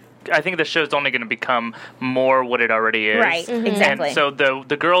I think the show's only going to become more what it already is. Right, exactly. And so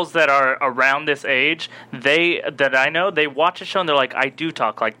the girls that are around this age, they watch a show and they're like, I do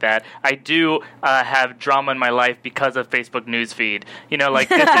talk like that. I do have drama in my life because of Facebook newsfeed. You know, like,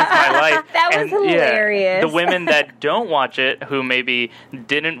 this is my life. That was hilarious. The women that don't watch it, who maybe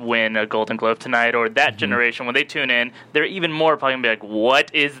didn't win a Golden Globe tonight, or that generation, when they tune in, they're even more probably going to be like,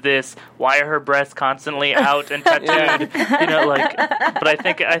 what is this? Why are her breasts constantly out and tattooed? You know, like, but I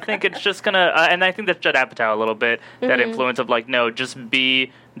think it's just gonna, and I think that's Judd Apatow a little bit, that influence of like, no, just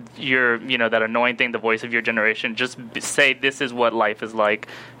be that annoying thing, the voice of your generation. Just say this is what life is like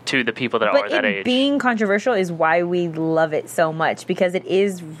to the people that are that age. Being controversial is why we love it so much, because it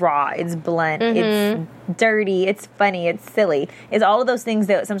is raw, it's blunt, it's dirty, it's funny, it's silly. It's all of those things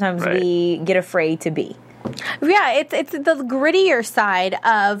that sometimes we get afraid to be. Yeah, it's the grittier side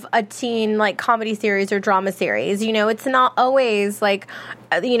of a teen like comedy series or drama series. You know, it's not always like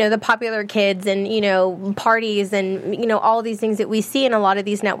the popular kids and parties and all these things that we see in a lot of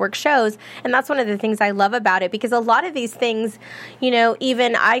these network shows. And that's one of the things I love about it, because a lot of these things,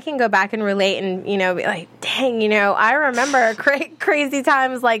 even I can go back and relate and be like, dang, I remember crazy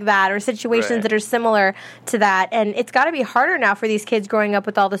times like that, or situations that are similar to that. And it's got to be harder now for these kids growing up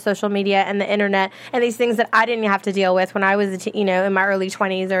with all the social media and the internet and these things that I didn't have to deal with when I was in my early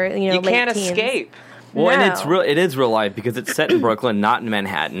 20s or you late can't teens. escape. Well, and it is real life, because it's set in Brooklyn, not in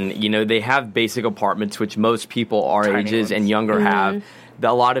Manhattan. They have basic apartments, which most people our ages and younger have.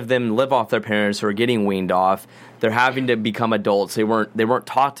 A lot of them live off their parents who are getting weaned off. They're having to become adults. They weren't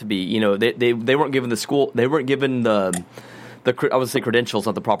taught to be. They weren't given the school. They weren't given the I would say credentials,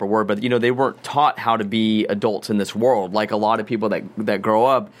 not the proper word, but they weren't taught how to be adults in this world. Like a lot of people that grow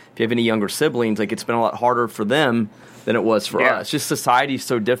up, if you have any younger siblings, like it's been a lot harder for them than it was for us. Just society's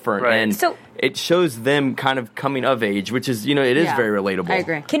so different, and so it shows them kind of coming of age, which is it is very relatable. I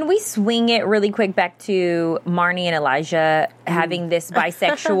agree. Can we swing it really quick back to Marnie and Elijah having this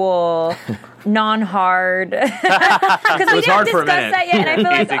bisexual, non-hard? Because we didn't discuss that yet, and I feel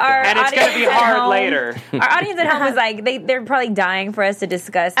like and it's going to be hard later. Our audience at home is like they're probably dying for us to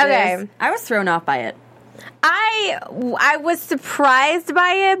discuss this. I was thrown off by it. I was surprised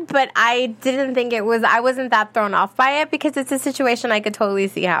by it, but I didn't think I wasn't that thrown off by it, because it's a situation I could totally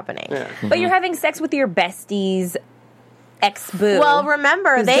see happening. Yeah. But you're having sex with your besties. Ex-boo. Well,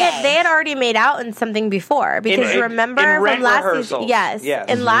 remember, they had already made out in something before, because remember from last season. Yes.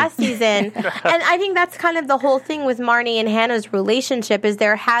 In last season. And I think that's kind of the whole thing with Marnie and Hannah's relationship, is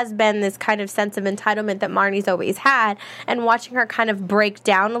there has been this kind of sense of entitlement that Marnie's always had, and watching her kind of break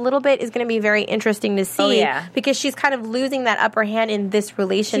down a little bit is going to be very interesting to see, because she's kind of losing that upper hand in this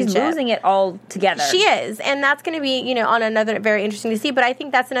relationship. She's losing it all together. She is, and that's going to be, on another very interesting to see, but I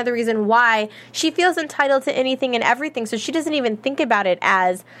think that's another reason why she feels entitled to anything and everything, so she doesn't even think about it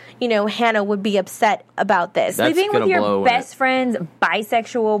as, Hannah would be upset about this. Sleeping with your best friend's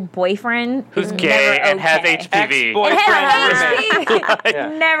bisexual boyfriend who's gay and has HPV.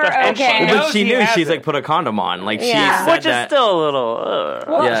 Never okay. But she knew. She's like, put a condom on. Like, she said which is still a little...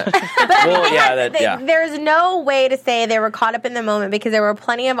 There's no way to say they were caught up in the moment, because there were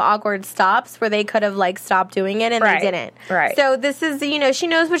plenty of awkward stops where they could have, stopped doing it, and they didn't. Right. So this is, she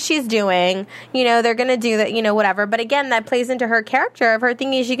knows what she's doing. They're going to do that, whatever. But again, that plays into her character of her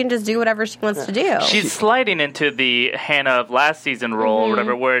thinking she can just do whatever she wants to do. She's sliding into the Hannah of last season role, or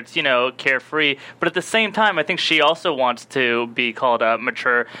whatever, where it's, carefree. But at the same time, I think she also wants to be called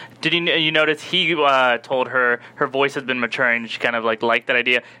mature. Did you notice he told her voice has been maturing, and she kind of liked that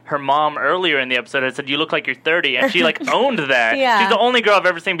idea. Her mom earlier in the episode had said, you look like you're 30, and she owned that. She's the only girl I've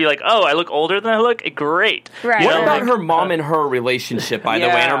ever seen be like, oh, I look older than I look? Great. Right. What about her mom and her relationship, by the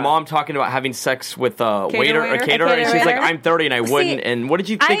way? And her mom talking about having sex with a caterer, and she's like, I'm 30 and I wouldn't. And what did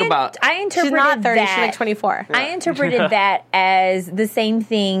you think about? I interpreted she's not 30, that. She's like 24. I interpreted that as the same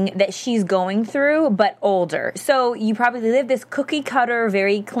thing that she's going through, but older. So you probably live this cookie cutter,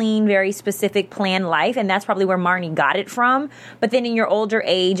 very clean, very specific planned life, and that's probably where Marnie got it from. But then in your older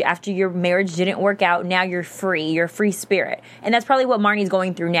age, after your marriage didn't work out, now you're free. You're a free spirit, and that's probably what Marnie's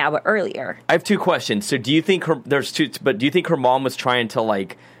going through now, but earlier. I have two questions. So do you think do you think her mom was trying to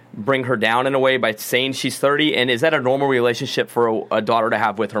bring her down in a way by saying she's 30? And is that a normal relationship for a daughter to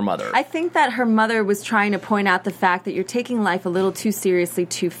have with her mother? I think that her mother was trying to point out the fact that you're taking life a little too seriously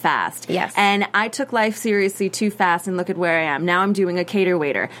too fast. Yes. And I took life seriously too fast, and look at where I am. Now I'm doing a cater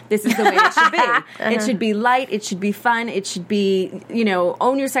waiter. This is the way it should be. It should be light. It should be fun. It should be,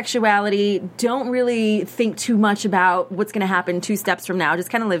 own your sexuality. Don't really think too much about what's going to happen 2 steps from now. Just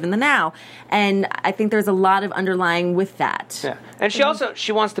kind of live in the now. And I think there's a lot of underlying with that. Yeah. And she also,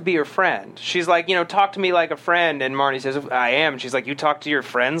 she wants to be your friend. She's like, talk to me like a friend. And Marnie says, I am. And she's like, you talk to your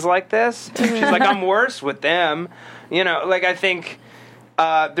friends like this? She's like, I'm worse with them. I think...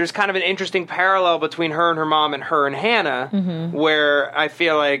 there's kind of an interesting parallel between her and her mom and her and Hannah, where I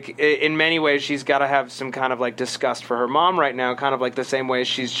feel like in many ways she's got to have some kind of like disgust for her mom right now, kind of like the same way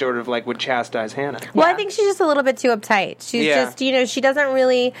she's sort of like would chastise Hannah. Well, I think she's just a little bit too uptight. She's just, she hasn't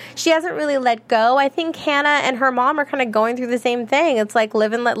really let go. I think Hannah and her mom are kind of going through the same thing. It's like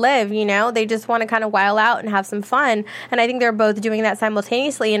live and let live, they just want to kind of while out and have some fun. And I think they're both doing that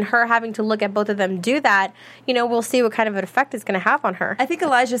simultaneously, and her having to look at both of them do that, we'll see what kind of an effect it's going to have on her. I think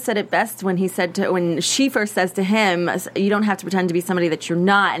Elijah said it best when she first says to him, you don't have to pretend to be somebody that you're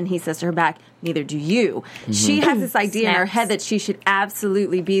not, and he says to her back, neither do you. She has this idea in her head that she should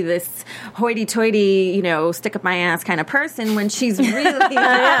absolutely be this hoity-toity, stick up my ass kind of person when she's really,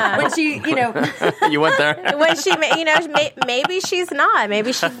 when she, You went there? When she, maybe she's not.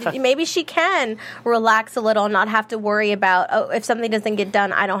 Maybe she can relax a little and not have to worry about, if something doesn't get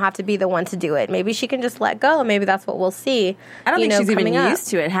done, I don't have to be the one to do it. Maybe she can just let go. Maybe that's what we'll see. I don't think she's even used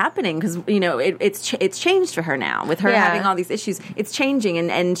to it happening because, it's changed for her now. With her having all these issues, it's changing.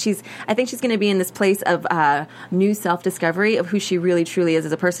 And I think she's going to be in this place of new self-discovery of who she really truly is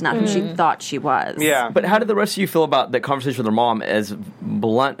as a person, not who she thought she was. Yeah. But how did the rest of you feel about that conversation with her mom, as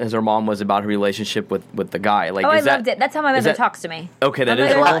blunt as her mom was about her relationship with the guy? Like, I loved it. That's how my mother talks to me. Okay, that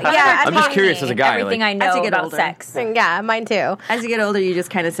is. I'm just curious as a guy. Everything I know about older. sex. Yeah, mine too. As you get older, you just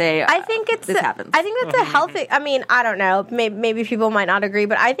kind of say, I think this happens. I think that's a healthy. I mean, I don't know. Maybe people might not agree,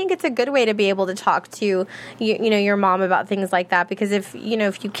 but I think it's a good way to be able to talk to your mom about things like that, because if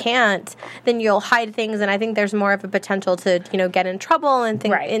you can't, then you'll hide things, and I think there's more of a potential to get in trouble and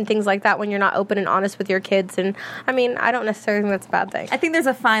things like that when you're not open and honest with your kids. And I mean, I don't necessarily think that's a bad thing. I think there's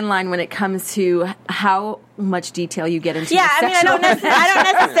a fine line when it comes to how much detail you get into. I don't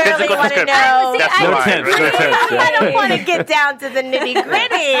necessarily want to know. I don't want to get down to the nitty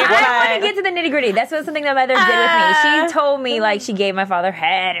gritty. I don't want to get to the nitty gritty. That's what something that my mother did with me. She told me like she gave my father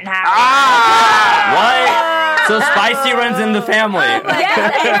head and how. What? So spicy runs in the family. Yes,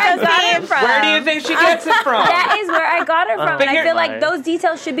 that's where I got it from. Where do you think she gets it from? That is where I got it from. And I feel like those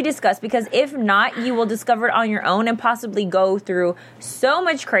details should be discussed, because if not, you will discover it on your own and possibly go through so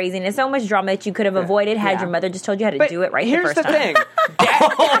much craziness, so much drama that you could have avoided had your mother just told you how to do it right the first time.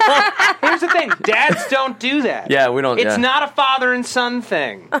 Here's the thing. Dads don't do that. Yeah, we don't. It's not a father and son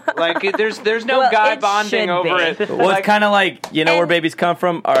thing. Like, there's no guy bonding over it. Well, it's kind of like, where babies come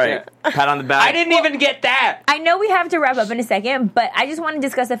from? All right, pat on the back. I didn't even get that. I know we have to wrap up in a second, but I just want to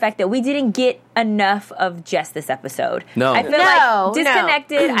discuss the fact that we didn't get enough of Jess this episode. No. I feel like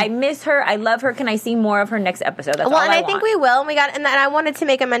disconnected. I miss her. I love her. Can I see more of her next episode? That's all I want. Think we will. And I wanted to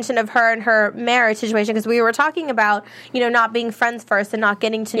make a mention of her and her marriage situation, because we were talking about, not being friends first and not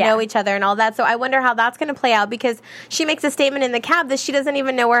getting to know each other and all that. So I wonder how that's going to play out, because she makes a statement in the cab that she doesn't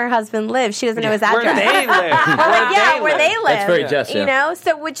even know where her husband lives. She doesn't know his address. Where they live. Where they live. That's very Jess,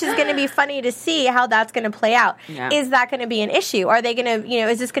 So which is going to be funny to see how that's going to play out. Yeah. Is that going to be an issue? Are they going to,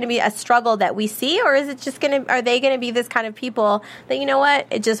 is this going to be a struggle that we see, or is it just are they going to be this kind of people that,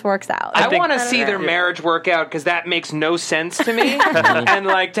 it just works out? I want to see their marriage work out, because that makes no sense to me. And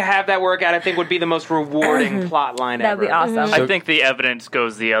like, to have that work out, I think would be the most rewarding plot line ever. That'd be awesome. I think the evidence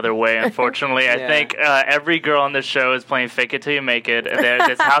goes the other way, unfortunately. I think every girl on this show is playing fake it till you make it.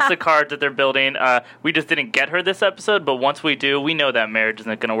 This house of cards that they're building, we just didn't get her this episode, but once we do, we know that marriage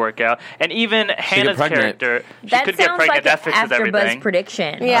isn't going to work out. And even Hannah's character, she could get pregnant. Like that fixes everything. AfterBuzz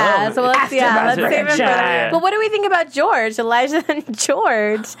prediction. Yeah, so let's save it for Yeah. But what do we think about George, Elijah and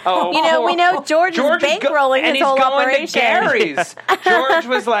George? We know George is bankrolling his whole operation. And he's going to Gary's. George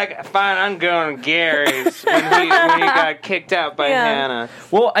was like, fine, I'm going to Gary's when he got kicked out by Hannah.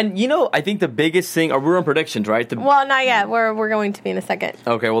 Well, and I think the biggest thing, we're on predictions, right? Well, not yet. We're going to be in a second.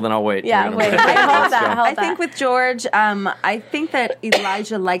 Okay, well then I'll wait. Yeah, wait. Hold that. I think with George, I think that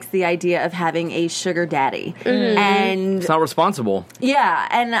Elijah likes the idea of having a sugar daddy, and it's not responsible. Yeah,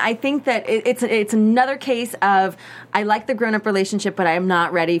 and I think that it's another case of, I like the grown-up relationship, but I am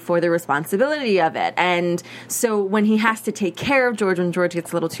not ready for the responsibility of it. And so when he has to take care of George, when George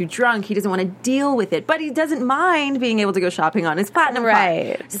gets a little too drunk, he doesn't want to deal with it, but he doesn't mind being able to go shopping on his platinum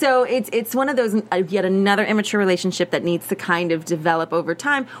card. So it's one of those, yet another immature relationship that needs to kind of develop over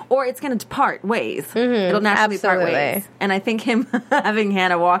time, or it's going to part ways. It'll naturally part ways. And I think him having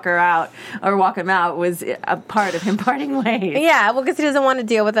Hannah walk him out was a part of him parting ways. Yeah, well, because he doesn't want to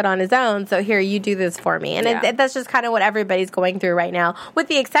deal with it on his own. So here, you do this for me. And Yeah. that's just kind of what everybody's going through right now, with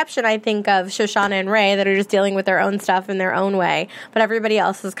the exception, I think, of Shoshanna and Ray that are just dealing with their own stuff in their own way. But everybody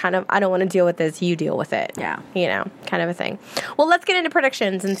else is kind of, I don't want to deal with this, you deal with it. Yeah. You know, kind of a thing. Well, let's get into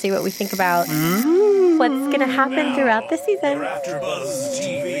predictions and see what we think about what's going to happen throughout the season. AfterBuzz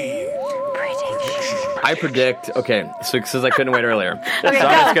TV. I predict. Okay, so since I couldn't wait earlier, so I'm go,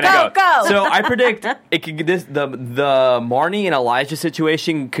 just gonna go. So I predict it could the Marnie and Elijah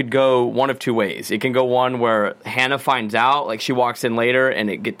situation could go one of two ways. It can go one where Hannah finds out, like she walks in later, and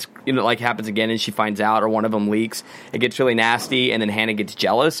it gets like happens again, and she finds out, or one of them leaks. It gets really nasty, and then Hannah gets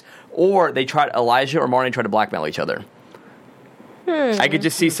jealous, or Elijah or Marnie try to blackmail each other. I could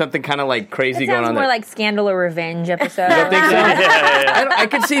just see something kind of like crazy going on Sounds there. more like Scandal or Revenge episode. You don't think so? I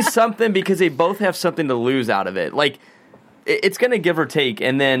could see something because they both have something to lose out of it. Like, it's going to give or take.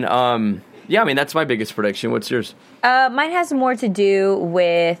 And then, yeah, I mean, that's my biggest prediction. What's yours? Mine has more to do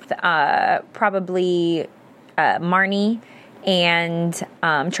with probably Marnie and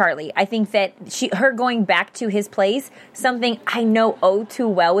Charlie. I think that her going back to his place, something I know too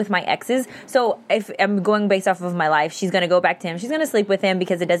well with my exes. So if I'm going based off of my life, she's going to go back to him. She's going to sleep with him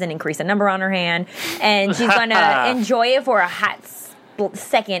because it doesn't increase a number on her hand. And she's going to enjoy it for a hot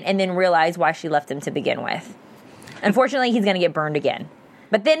second and then realize why she left him to begin with. Unfortunately, he's going to get burned again.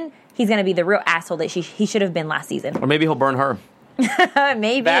 But then he's going to be the real asshole that he should have been last season. Or maybe he'll burn her.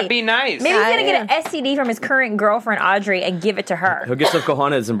 Maybe. That'd be nice. Maybe he's going to get an STD from his current girlfriend, Audrey, and give it to her. He'll get some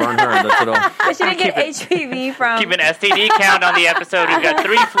cojones and burn her. That's it all. But she didn't get HPV from... Keep an STD count on the episode. We've got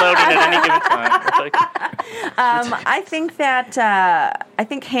 3 floating at any given time. It's like, I think that I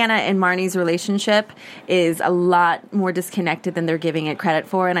think Hannah and Marnie's relationship is a lot more disconnected than they're giving it credit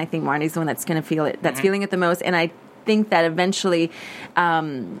for, and I think Marnie's the one that's going to feel it, that's feeling it the most, and I think that eventually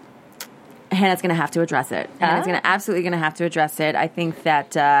Hannah's going to have to address it. Hannah's absolutely going to have to address it. I think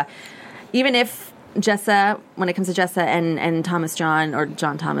that even if Jessa, when it comes to Jessa and Thomas John, or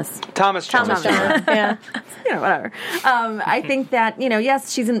John Thomas. Thomas John. Yeah. Whatever. I think that,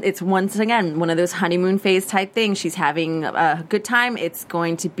 yes, it's once again one of those honeymoon phase type things. She's having a good time. It's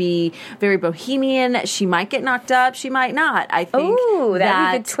going to be very bohemian. She might get knocked up. She might not. I think that'd be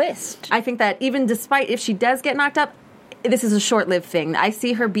a good twist. I think that even despite if she does get knocked up, this is a short-lived thing. I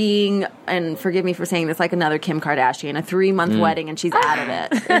see her being, and forgive me for saying this, like another Kim Kardashian, a 3-month wedding, and she's out of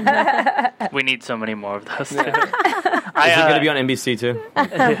it. we need so many more of those. Is it going to be on NBC too?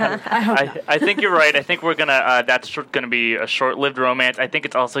 I think you're right. I think we're gonna. That's gonna be a short-lived romance. I think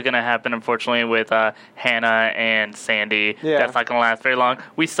it's also gonna happen, unfortunately, with Hannah and Sandy. Yeah. That's not gonna last very long.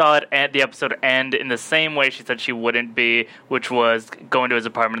 We saw it at the episode end in the same way she said she wouldn't be, which was going to his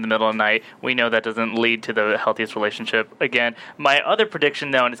apartment in the middle of the night. We know that doesn't lead to the healthiest relationship. Again, my other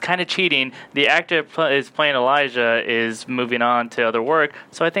prediction, though, and it's kind of cheating, the actor is playing Elijah is moving on to other work,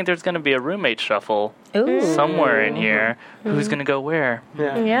 so I think there's going to be a roommate shuffle somewhere in here. Who's going to go where?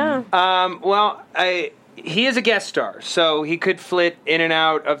 Yeah. Well, he is a guest star, so he could flit in and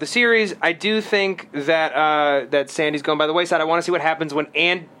out of the series. I do think that that Sandy's going by the wayside. I want to see what happens when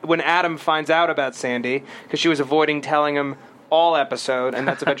Adam finds out about Sandy, because she was avoiding telling him all episode, and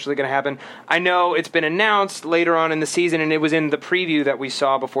that's eventually going to happen. I know it's been announced later on in the season, and it was in the preview that we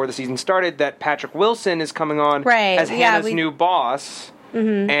saw before the season started, that Patrick Wilson is coming on as Hannah's new boss.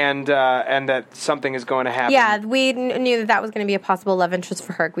 And that something is going to happen. Yeah, we knew that was going to be a possible love interest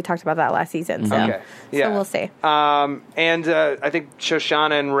for her. We talked about that last season. So, Okay. Yeah. So we'll see. And I think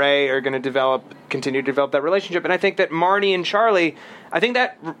Shoshanna and Ray are going to continue to develop that relationship. And I think that Marnie and Charlie, I think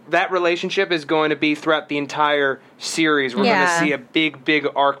that relationship is going to be throughout the entire series. We're going to see a big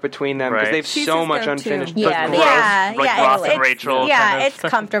arc between them because they have so much unfinished. Ross and Rachel. Yeah, it's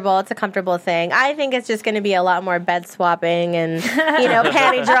comfortable. It's a comfortable thing. I think it's just going to be a lot more bed swapping and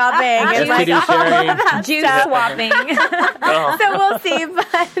panty dropping and like all of that juice stuff. swapping. So we'll see, but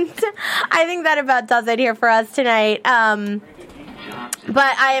I think that about does it here for us tonight.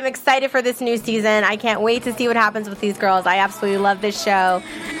 But I am excited for this new season. I can't wait to see what happens with these girls. I absolutely love this show.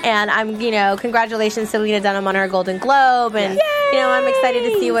 And I'm, congratulations to Lena Dunham on her Golden Globe. And, I'm excited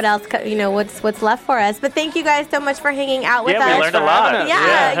to see what else, what's left for us. But thank you guys so much for hanging out with us. Yeah, we learned a lot.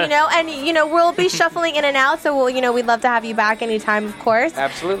 And, we'll be shuffling in and out. So, we'd love to have you back anytime, of course.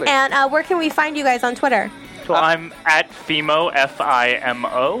 Absolutely. And where can we find you guys on Twitter? Well, I'm at Fimo,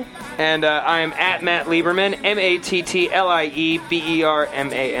 Fimo. And I am at Matt Lieberman,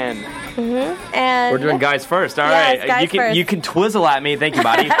 MattLieberman. And we're doing guys first. All yes, right. guys first. You can twizzle at me. Thank you,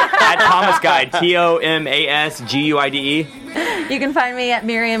 buddy. At Thomas Guide, TOMASGUIDE. You can find me at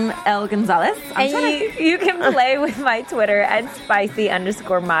Miriam L. Gonzalez. And you can play with my Twitter at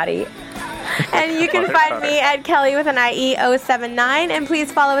spicy_Mari. And you can find me at Kellie with an IE079. And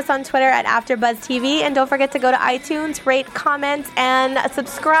please follow us on Twitter at AfterBuzz TV. And don't forget to go to iTunes, rate, comment, and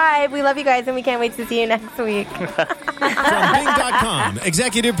subscribe. We love you guys, and we can't wait to see you next week. From Bing.com,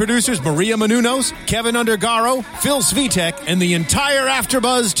 executive producers Maria Menounos, Kevin Undergaro, Phil Svitek, and the entire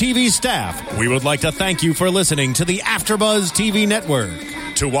AfterBuzz TV staff, we would like to thank you for listening to the AfterBuzz TV network.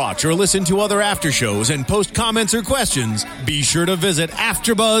 To watch or listen to other after shows and post comments or questions, be sure to visit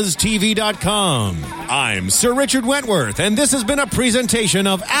AfterBuzzTV.com. I'm Sir Richard Wentworth, and this has been a presentation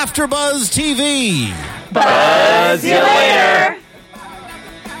of AfterBuzz TV. Buzz you later.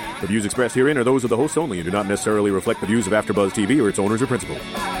 The views expressed herein are those of the hosts only and do not necessarily reflect the views of AfterBuzz TV or its owners or principals.